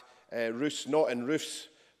bat roosts not in roofs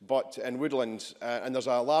but in woodlands, and there's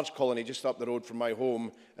a large colony just up the road from my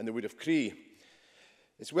home in the Wood of Cree.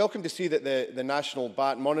 It's welcome to see that the National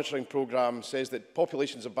Bat Monitoring Programme says that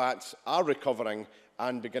populations of bats are recovering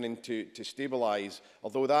and beginning to stabilise,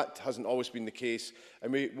 although that hasn't always been the case.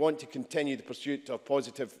 And we want to continue the pursuit of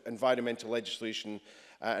positive environmental legislation,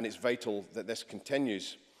 and it's vital that this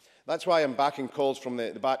continues. That's why I'm backing calls from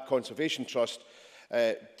the Bat Conservation Trust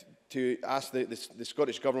to ask the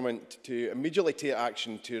Scottish Government to immediately take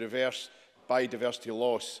action to reverse biodiversity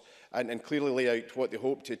loss and clearly lay out what they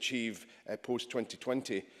hope to achieve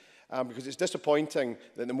post-2020. Because it's disappointing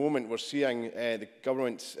that at the moment we're seeing the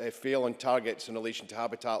government fail on targets in relation to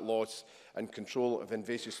habitat loss and control of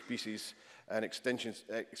invasive species and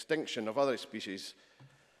extinction of other species.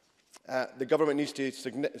 The government needs to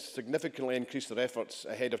significantly increase their efforts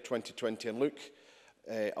ahead of 2020 and look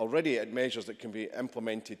already at measures that can be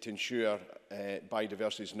implemented to ensure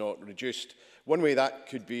biodiversity is not reduced. One way that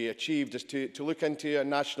could be achieved is to look into a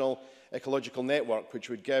national ecological network which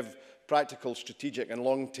would give practical, strategic and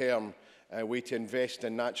long-term way to invest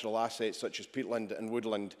in natural assets such as peatland and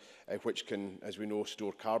woodland, which can, as we know,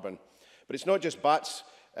 store carbon. But it's not just bats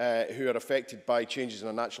who are affected by changes in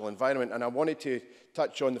our natural environment, and I wanted to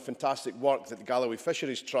touch on the fantastic work that the Galloway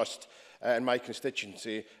Fisheries Trust in my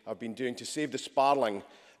constituency have been doing to save the sparling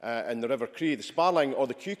in the River Cree. The sparling, or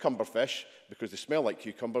the cucumber fish, because they smell like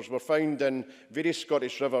cucumbers, were found in various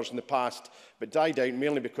Scottish rivers in the past, but died out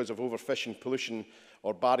mainly because of overfishing, pollution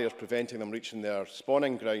or barriers preventing them reaching their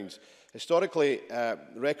spawning grounds. Historically,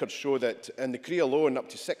 records show that in the Cree alone, up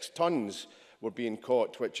to 6 tonnes were being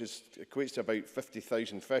caught, which equates to about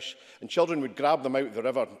 50,000 fish. And children would grab them out of the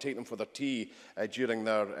river and take them for their tea during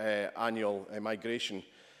their annual migration.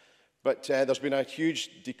 But there's been a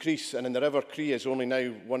huge decrease, and in the River Cree is only now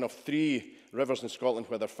one of 3 rivers in Scotland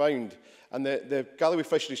where they're found. And the Galloway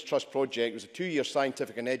Fisheries Trust project was a 2-year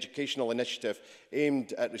scientific and educational initiative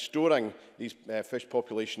aimed at restoring these fish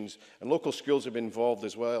populations, and local schools have been involved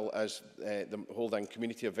as well as them holding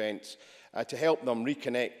community events to help them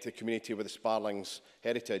reconnect the community with the sparling's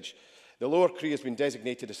heritage. The Lower Cree has been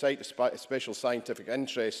designated a site of special scientific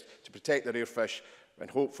interest to protect the rare fish, and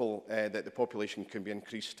hopeful that the population can be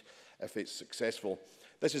increased if it's successful.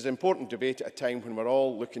 This is an important debate at a time when we're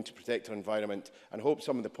all looking to protect our environment, and I hope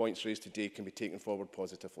some of the points raised today can be taken forward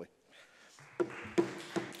positively.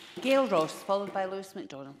 Gail Ross, followed by Lewis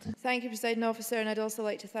MacDonald. Thank you, Presiding Officer, and I'd also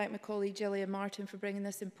like to thank my colleague Gillian Martin for bringing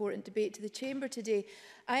this important debate to the Chamber today.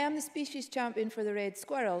 I am the species champion for the red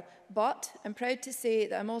squirrel, but I'm proud to say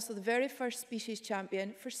that I'm also the very first species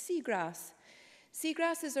champion for seagrass.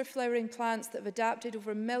 Seagrasses are flowering plants that have adapted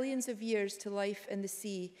over millions of years to life in the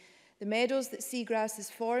sea. The meadows that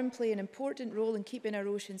seagrasses form play an important role in keeping our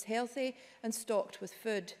oceans healthy and stocked with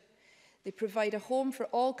food. They provide a home for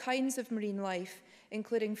all kinds of marine life,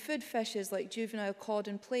 including food fishes like juvenile cod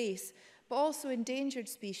and plaice, but also endangered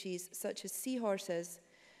species such as seahorses.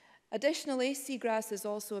 Additionally, seagrasses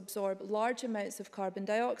also absorb large amounts of carbon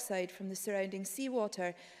dioxide from the surrounding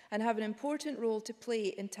seawater and have an important role to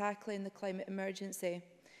play in tackling the climate emergency.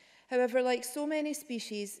 However, like so many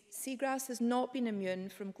species, seagrass has not been immune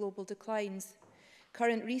from global declines.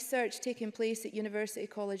 Current research taking place at University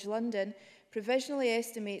College London provisionally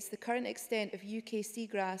estimates the current extent of UK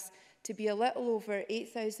seagrass to be a little over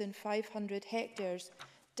 8,500 hectares,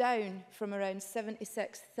 down from around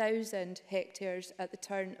 76,000 hectares at the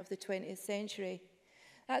turn of the 20th century.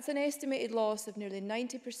 That's an estimated loss of nearly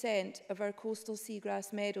 90% of our coastal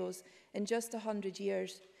seagrass meadows in just 100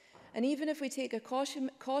 years. And even if we take a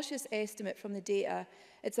cautious estimate from the data,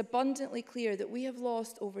 it's abundantly clear that we have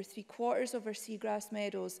lost over 3/4 of our seagrass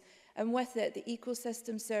meadows, and with it, the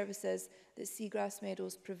ecosystem services that seagrass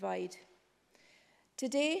meadows provide.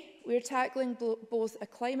 Today, we're tackling both a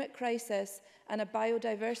climate crisis and a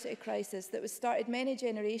biodiversity crisis that was started many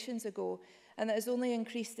generations ago, and that has only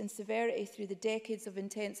increased in severity through the decades of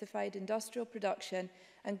intensified industrial production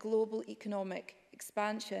and global economic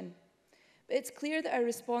expansion. It's clear that our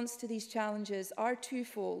response to these challenges are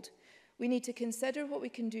twofold. We need to consider what we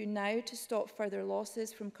can do now to stop further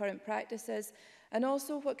losses from current practices, and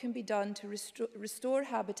also what can be done to restore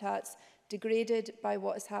habitats degraded by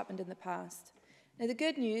what has happened in the past. Now, the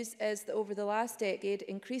good news is that over the last decade,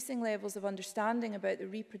 increasing levels of understanding about the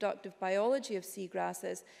reproductive biology of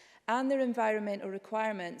seagrasses and their environmental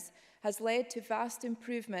requirements has led to vast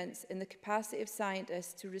improvements in the capacity of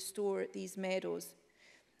scientists to restore these meadows.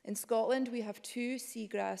 In Scotland, we have 2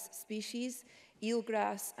 seagrass species,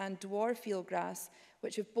 eelgrass and dwarf eelgrass,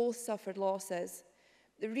 which have both suffered losses.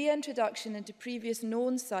 The reintroduction into previous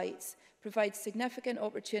known sites provides significant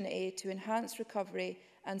opportunity to enhance recovery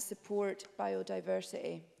and support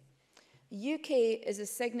biodiversity. The UK is a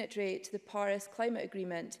signatory to the Paris Climate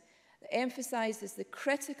Agreement, that emphasises the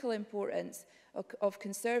critical importance of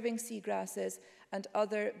conserving seagrasses and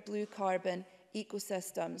other blue carbon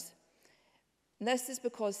ecosystems. And this is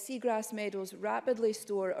because seagrass meadows rapidly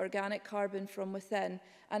store organic carbon from within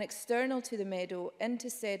and external to the meadow into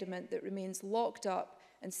sediment that remains locked up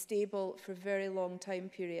and stable for very long time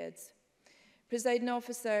periods. Presiding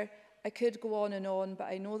Officer, I could go on, but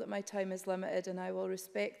I know that my time is limited and I will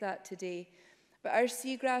respect that today. But our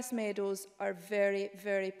seagrass meadows are very,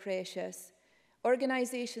 very precious.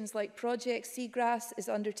 Organisations like Project Seagrass is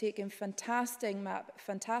undertaking fantastic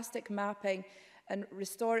mapping and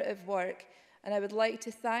restorative work. And I would like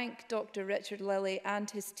to thank Dr. Richard Lilly and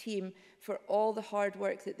his team for all the hard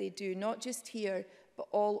work that they do, not just here, but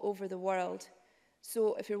all over the world.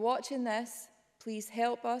 So if you're watching this, please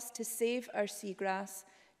help us to save our seagrass,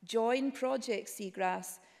 join Project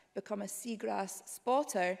Seagrass, become a seagrass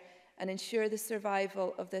spotter, and ensure the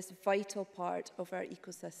survival of this vital part of our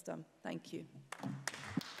ecosystem. Thank you.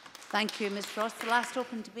 Thank you, Ms Ross. The last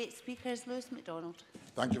open debate speaker is Lewis MacDonald.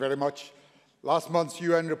 Thank you very much. Last month's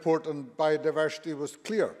UN report on biodiversity was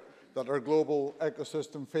clear that our global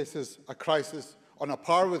ecosystem faces a crisis on a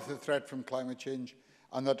par with the threat from climate change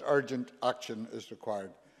and that urgent action is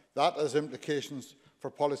required. That has implications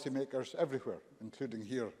for policymakers everywhere, including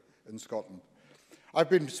here in Scotland. I've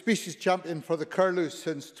been species champion for the curlew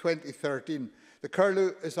since 2013. The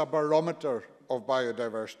curlew is a barometer of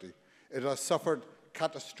biodiversity. It has suffered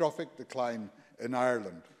catastrophic decline in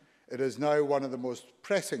Ireland. It is now one of the most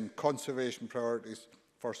pressing conservation priorities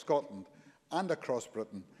for Scotland and across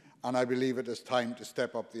Britain, and I believe it is time to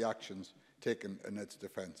step up the actions taken in its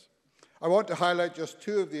defence. I want to highlight just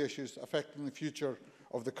two of the issues affecting the future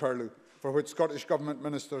of the curlew, for which Scottish Government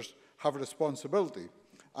ministers have a responsibility,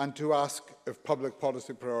 and to ask if public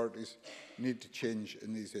policy priorities need to change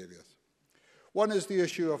in these areas. One is the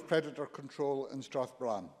issue of predator control in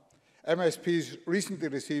Strathbran. MSPs recently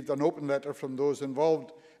received an open letter from those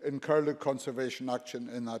involved in curlew conservation action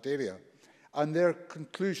in that area, and their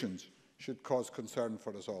conclusions should cause concern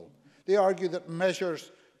for us all. They argue that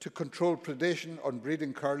measures to control predation on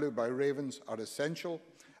breeding curlew by ravens are essential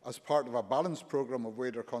as part of a balanced programme of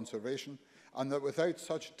wader conservation, and that without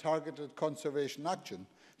such targeted conservation action,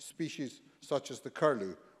 species such as the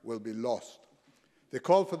curlew will be lost. They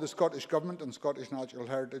call for the Scottish Government and Scottish Natural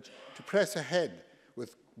Heritage to press ahead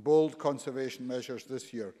with bold conservation measures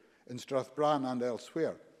this year in Strathbran and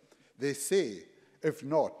elsewhere. They say, if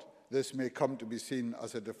not, this may come to be seen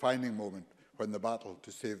as a defining moment when the battle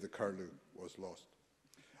to save the curlew was lost.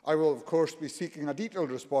 I will, of course, be seeking a detailed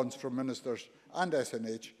response from ministers and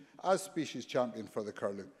SNH as species champion for the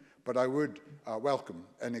curlew, but I would welcome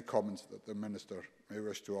any comments that the Minister may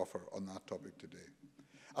wish to offer on that topic today.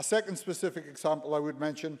 A second specific example I would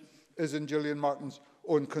mention is in Gillian Martin's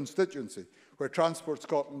own constituency, where Transport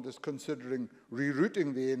Scotland is considering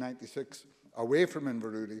rerouting the A96 away from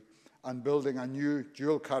Inverurie and building a new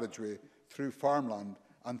dual carriageway through farmland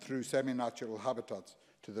and through semi-natural habitats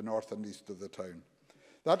to the north and east of the town.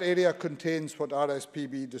 That area contains what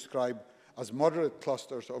RSPB describe as moderate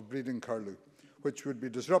clusters of breeding curlew, which would be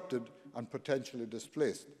disrupted and potentially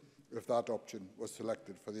displaced if that option was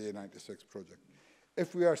selected for the A96 project.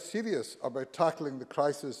 If we are serious about tackling the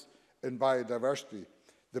crisis in biodiversity,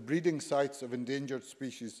 the breeding sites of endangered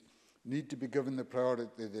species need to be given the priority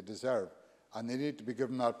they deserve, and they need to be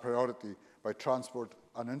given that priority by transport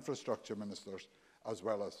and infrastructure ministers as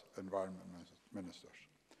well as environment ministers.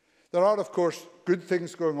 There are, of course, good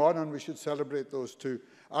things going on, and we should celebrate those too.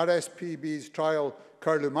 RSPB's trial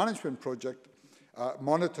curlew management project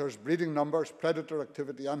monitors breeding numbers, predator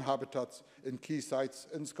activity and habitats in key sites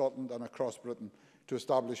in Scotland and across Britain to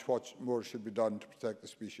establish what more should be done to protect the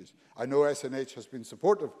species. I know SNH has been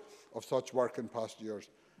supportive of such work in past years.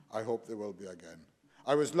 I hope they will be again.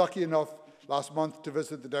 I was lucky enough last month to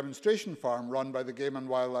visit the demonstration farm run by the Game and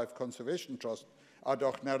Wildlife Conservation Trust at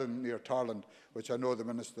Auchnerran near Tarland, which I know the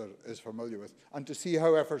Minister is familiar with, and to see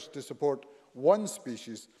how efforts to support one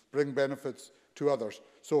species bring benefits to others.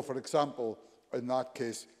 So, for example, in that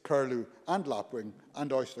case, curlew and lapwing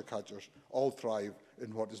and oyster catchers all thrive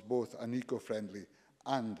in what is both an eco-friendly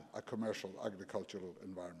and a commercial agricultural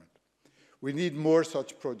environment. We need more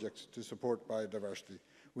such projects to support biodiversity.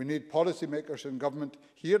 We need policymakers in government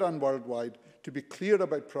here and worldwide to be clear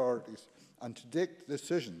about priorities and to take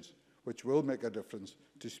decisions which will make a difference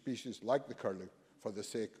to species like the curlew for the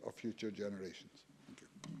sake of future generations. Thank you.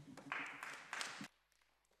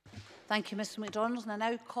 Thank you, Mr MacDonald. And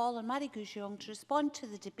I now call on Marie Gougeon to respond to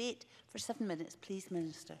the debate for 7 minutes. Please,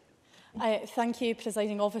 Minister. Thank you,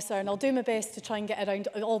 Presiding Officer, and I'll do my best to try and get around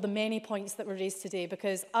all the many points that were raised today,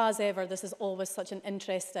 because, as ever, this is always such an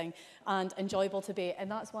interesting and enjoyable debate,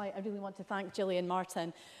 and that's why I really want to thank Gillian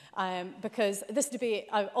Martin, because this debate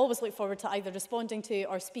I always look forward to either responding to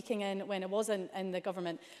or speaking in when I wasn't in the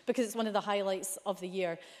government, because it's one of the highlights of the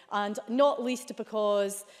year, and not least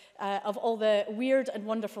because of all the weird and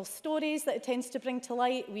wonderful stories that it tends to bring to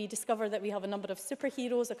light. We discover that we have a number of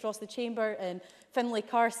superheroes across the chamber in Finlay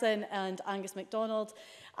Carson and Angus MacDonald.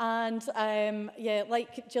 And yeah,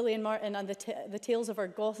 like Gillian Martin and the tales of her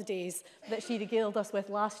goth days that she regaled us with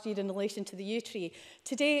last year in relation to the yew tree,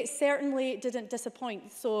 today certainly didn't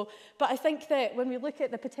disappoint. But I think that when we look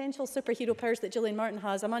at the potential superhero powers that Gillian Martin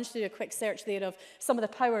has, I managed to do a quick search there of some of the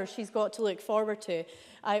powers she's got to look forward to.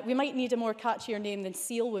 We might need a more catchier name than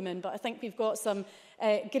Seal Woman, but I think we've got some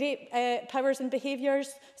great powers and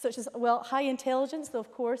behaviours, such as, well, high intelligence, though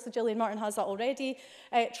of course Gillian Martin has that already,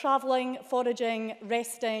 travelling, foraging,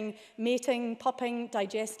 resting, mating, pupping,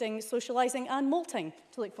 digesting, socialising and moulting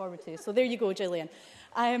to look forward to. So there you go, Gillian.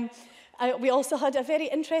 We also had a very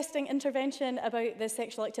interesting intervention about the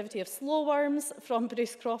sexual activity of slow worms from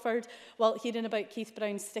Bruce Crawford, while hearing about Keith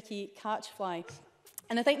Brown's sticky catchfly.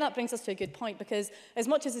 And I think that brings us to a good point, because as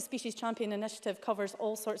much as the Species Champion Initiative covers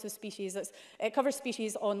all sorts of species, it covers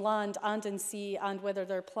species on land and in sea, and whether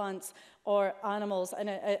they're plants or animals.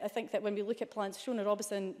 And I think that when we look at plants, Shona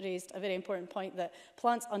Robison raised a very important point that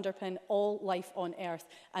plants underpin all life on Earth.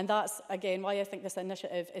 And that's, again, why I think this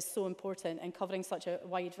initiative is so important in covering such a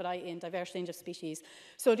wide variety and diverse range of species.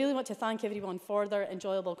 So I really want to thank everyone for their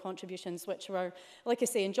enjoyable contributions, which were, like I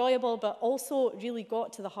say, enjoyable, but also really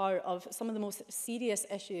got to the heart of some of the most serious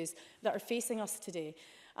issues that are facing us today.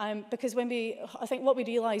 Because I think what we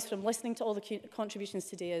realise from listening to all the contributions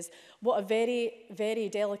today is what a very, very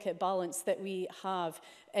delicate balance that we have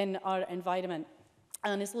in our environment.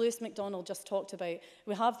 And as Lewis MacDonald just talked about,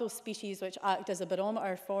 we have those species which act as a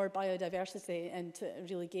barometer for biodiversity and to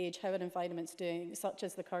really gauge how our environment's doing, such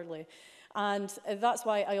as the curlew. And that's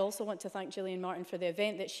why I also want to thank Gillian Martin for the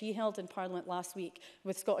event that she held in Parliament last week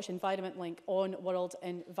with Scottish Environment Link on World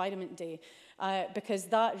Environment Day, because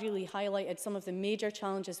that really highlighted some of the major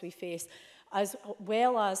challenges we face, as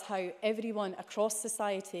well as how everyone across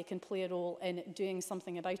society can play a role in doing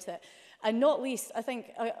something about it. And not least, I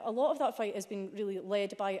think a lot of that fight has been really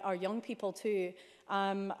led by our young people too.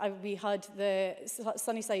 We had the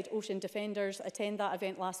Sunnyside Ocean Defenders attend that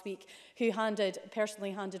event last week, who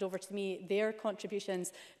personally handed over to me their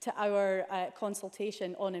contributions to our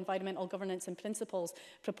consultation on environmental governance and principles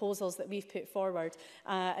proposals that we've put forward.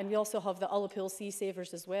 And we also have the Ullapool Sea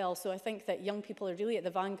Savers as well. So I think that young people are really at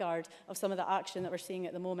the vanguard of some of the action that we're seeing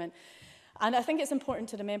at the moment. And I think it's important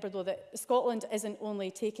to remember, though, that Scotland isn't only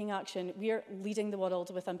taking action, we're leading the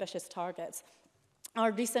world with ambitious targets.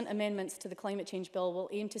 Our recent amendments to the Climate Change Bill will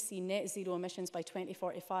aim to see net zero emissions by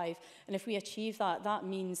 2045. And if we achieve that, that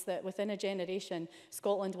means that within a generation,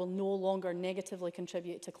 Scotland will no longer negatively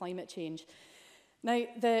contribute to climate change. Now,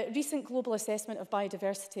 the recent global assessment of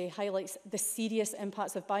biodiversity highlights the serious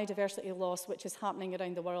impacts of biodiversity loss which is happening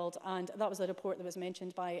around the world, and that was a report that was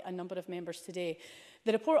mentioned by a number of members today.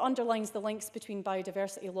 The report underlines the links between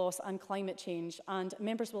biodiversity loss and climate change, and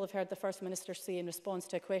members will have heard the First Minister say in response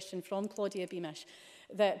to a question from Claudia Beamish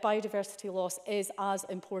that biodiversity loss is as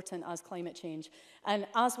important as climate change. And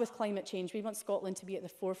as with climate change, we want Scotland to be at the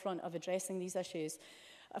forefront of addressing these issues.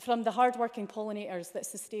 From the hard-working pollinators that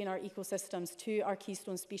sustain our ecosystems to our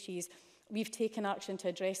keystone species, we've taken action to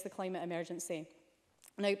address the climate emergency.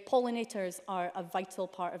 Now, pollinators are a vital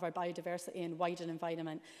part of our biodiversity and wider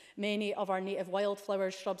environment. Many of our native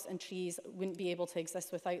wildflowers, shrubs and trees wouldn't be able to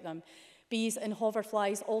exist without them. Bees and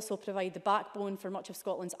hoverflies also provide the backbone for much of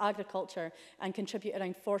Scotland's agriculture and contribute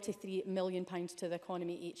around £43 million to the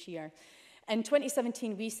economy each year. In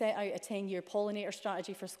 2017, we set out a 10-year pollinator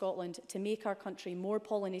strategy for Scotland to make our country more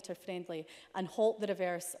pollinator-friendly and halt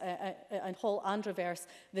and reverse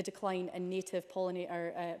the decline in native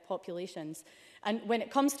pollinator populations. And when it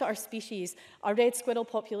comes to our species, our red squirrel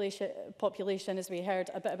population, as we heard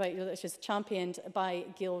a bit about, which is championed by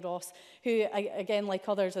Gail Ross, who, again, like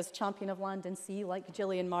others, is champion of land and sea, like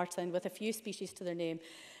Gillian Martin, with a few species to their name.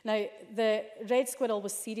 Now, the red squirrel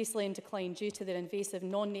was seriously in decline due to their invasive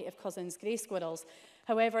non-native cousins, grey squirrels.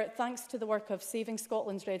 However, thanks to the work of Saving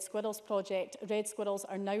Scotland's Red Squirrels project, red squirrels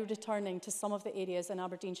are now returning to some of the areas in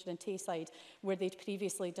Aberdeenshire and Tayside where they'd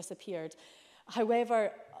previously disappeared.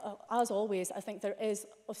 However, as always, I think there is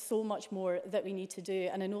so much more that we need to do.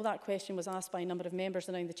 And I know that question was asked by a number of members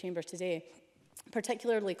around the chamber today,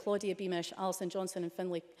 particularly Claudia Beamish, Alison Johnson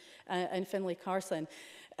and Finlay Carson.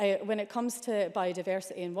 When it comes to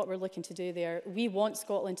biodiversity and what we're looking to do there, we want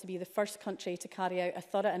Scotland to be the first country to carry out a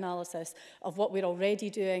thorough analysis of what we're already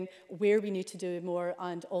doing, where we need to do more,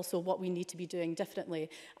 and also what we need to be doing differently.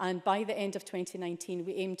 And by the end of 2019,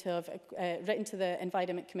 we aim to have written to the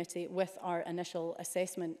Environment Committee with our initial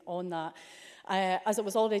assessment on that. As it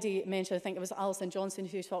was already mentioned, I think it was Alison Johnson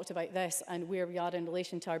who talked about this and where we are in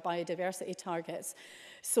relation to our biodiversity targets.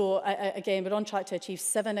 So again, we're on track to achieve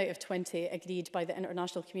 7 out of 20 agreed by the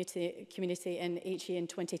international community in HE in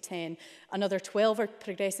 2010. Another 12 are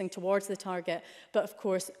progressing towards the target, but of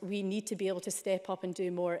course we need to be able to step up and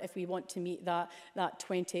do more if we want to meet that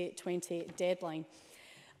 2020 deadline.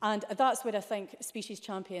 And that's where I think species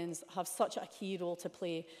champions have such a key role to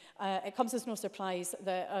play. It comes as no surprise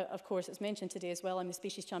that, of course, it's mentioned today as well, I'm the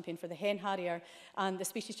species champion for the hen harrier, and the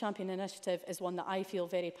Species Champion Initiative is one that I feel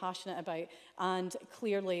very passionate about, and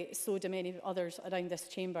clearly so do many others around this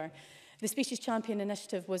chamber. The Species Champion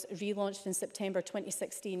Initiative was relaunched in September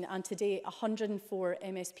 2016, and today 104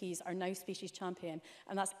 MSPs are now Species Champion,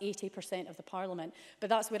 and that's 80% of the Parliament. But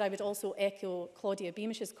that's where I would also echo Claudia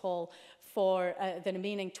Beamish's call for the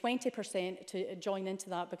remaining 20% to join into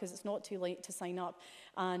that, because it's not too late to sign up.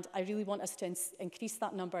 And I really want us to increase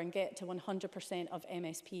that number and get to 100% of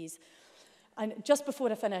MSPs. And just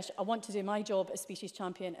before I finish, I want to do my job as Species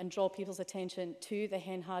Champion and draw people's attention to the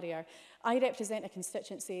hen harrier. I represent a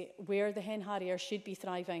constituency where the hen harrier should be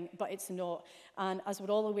thriving, but it's not. And as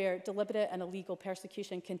we're all aware, deliberate and illegal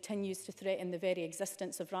persecution continues to threaten the very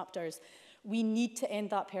existence of raptors. We need to end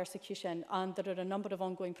that persecution, and there are a number of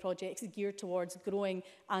ongoing projects geared towards growing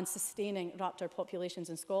and sustaining raptor populations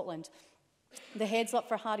in Scotland. The Heads Up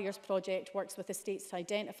for Harriers project works with the states to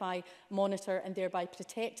identify, monitor and thereby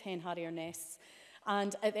protect hen harrier nests.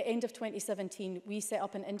 And at the end of 2017, we set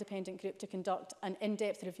up an independent group to conduct an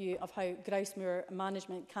in-depth review of how grouse moor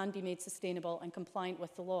management can be made sustainable and compliant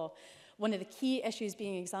with the law. One of the key issues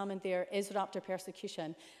being examined there is raptor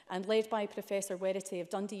persecution, and led by Professor Werity of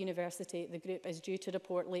Dundee University, the group is due to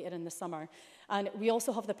report later in the summer. And we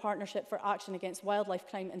also have the Partnership for Action Against Wildlife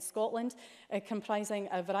Crime in Scotland, comprising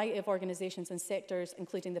a variety of organisations and sectors,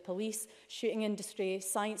 including the police, shooting industry,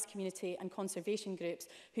 science community and conservation groups,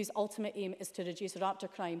 whose ultimate aim is to reduce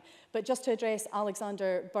raptor crime. But just to address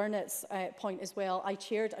Alexander Burnett's point as well, I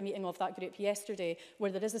chaired a meeting of that group yesterday,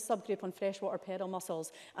 where there is a subgroup on freshwater pearl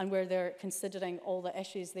mussels and where they're considering all the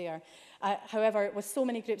issues there. However, with so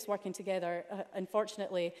many groups working together,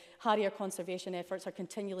 unfortunately, harrier conservation efforts are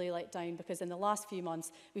continually let down, because in the last few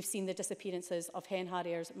months, we've seen the disappearances of hen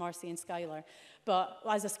harriers, Marcy and Skylar. But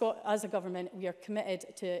as a government, we are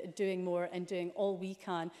committed to doing more and doing all we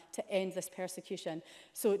can to end this persecution.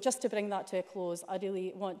 So just to bring that to a close, I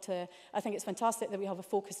really want to, I think it's fantastic that we have a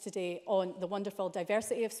focus today on the wonderful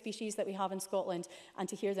diversity of species that we have in Scotland, and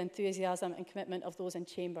to hear the enthusiasm and commitment of those in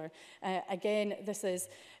chamber. Again,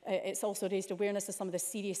 it's also raised awareness of some of the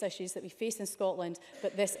serious issues that we face in Scotland,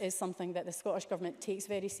 but this is something that the Scottish Government takes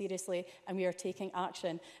very seriously, and we are taking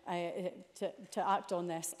action to act on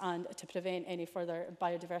this and to prevent any further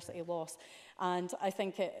biodiversity loss. And I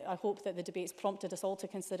hope that the debates prompted us all to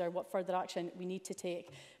consider what further action we need to take,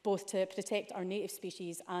 both to protect our native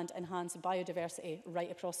species and enhance biodiversity right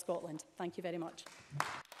across Scotland. Thank you very much.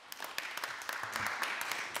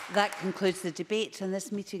 That concludes the debate, and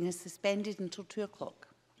this meeting is suspended until 2 o'clock.